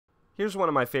Here's one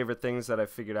of my favorite things that I've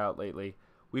figured out lately.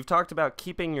 We've talked about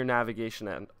keeping your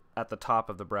navigation at the top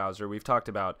of the browser. We've talked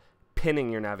about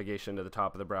pinning your navigation to the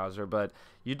top of the browser, but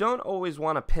you don't always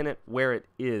want to pin it where it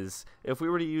is. If we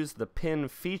were to use the pin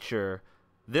feature,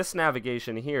 this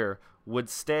navigation here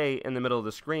would stay in the middle of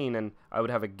the screen and I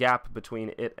would have a gap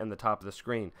between it and the top of the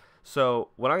screen. So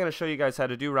what I'm going to show you guys how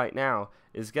to do right now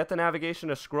is get the navigation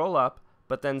to scroll up,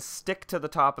 but then stick to the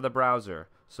top of the browser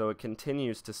so it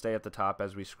continues to stay at the top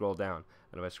as we scroll down.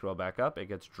 And if I scroll back up, it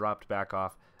gets dropped back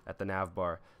off at the nav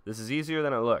bar. This is easier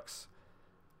than it looks.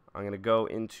 I'm going to go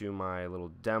into my little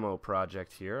demo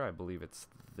project here. I believe it's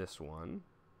this one,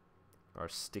 our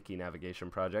sticky navigation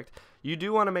project. You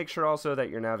do want to make sure also that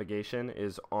your navigation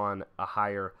is on a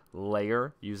higher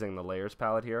layer using the layers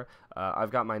palette here. I've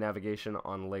got my navigation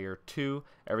on layer 2.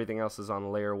 Everything else is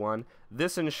on layer 1.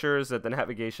 This ensures that the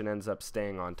navigation ends up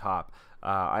staying on top.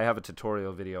 I have a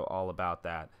tutorial video all about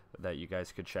that you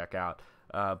guys could check out.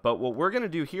 But what we're going to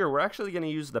do here, we're actually going to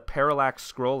use the Parallax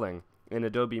Scrolling in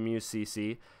Adobe Muse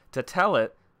CC to tell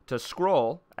it to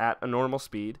scroll at a normal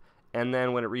speed, and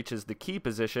then when it reaches the key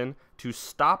position to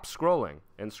stop scrolling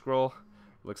and scroll.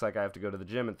 Looks like I have to go to the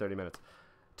gym in 30 minutes.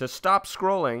 To stop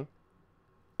scrolling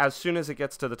as soon as it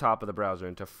gets to the top of the browser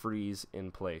and to freeze in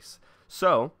place.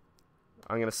 So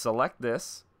I'm going to select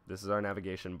this. This is our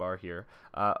navigation bar here.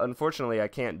 Unfortunately, I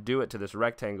can't do it to this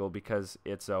rectangle because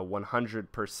it's a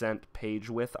 100% page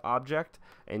width object,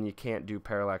 and you can't do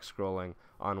parallax scrolling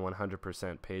on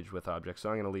 100% page width objects, so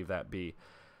I'm going to leave that be.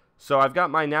 So I've got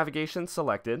my navigation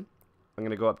selected. I'm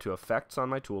going to go up to Effects on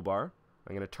my toolbar.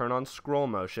 I'm going to turn on Scroll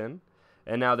Motion.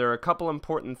 And now there are a couple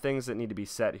important things that need to be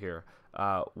set here.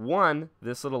 One,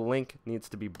 this little link needs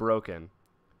to be broken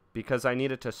because I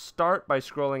need it to start by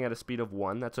scrolling at a speed of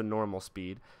 1. That's a normal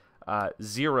speed.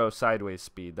 0 sideways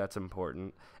speed. That's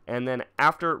important. And then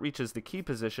after it reaches the key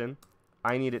position,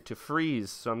 I need it to freeze.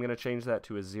 So I'm going to change that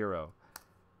to a 0.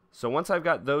 So once I've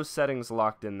got those settings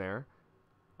locked in there,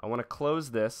 I want to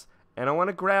close this, and I want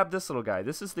to grab this little guy.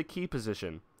 This is the key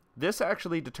position. This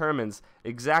actually determines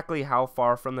exactly how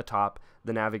far from the top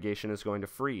the navigation is going to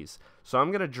freeze. So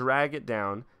I'm going to drag it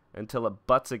down until it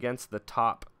butts against the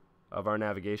top of our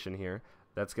navigation here.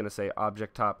 That's going to say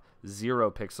object top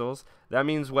 0 pixels. That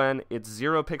means when it's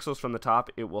 0 pixels from the top,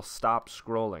 it will stop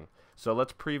scrolling. So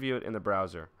let's preview it in the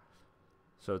browser.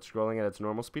 So it's scrolling at its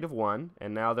normal speed of 1,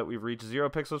 and now that we've reached 0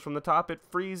 pixels from the top, it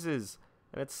freezes,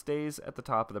 and it stays at the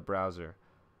top of the browser.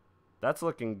 That's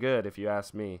looking good if you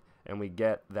ask me, and we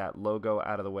get that logo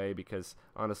out of the way because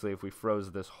honestly, if we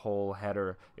froze this whole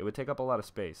header, it would take up a lot of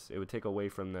space. It would take away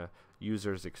from the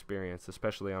user's experience,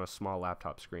 especially on a small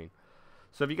laptop screen.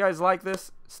 So if you guys like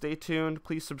this, stay tuned,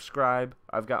 please subscribe.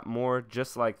 I've got more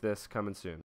just like this coming soon.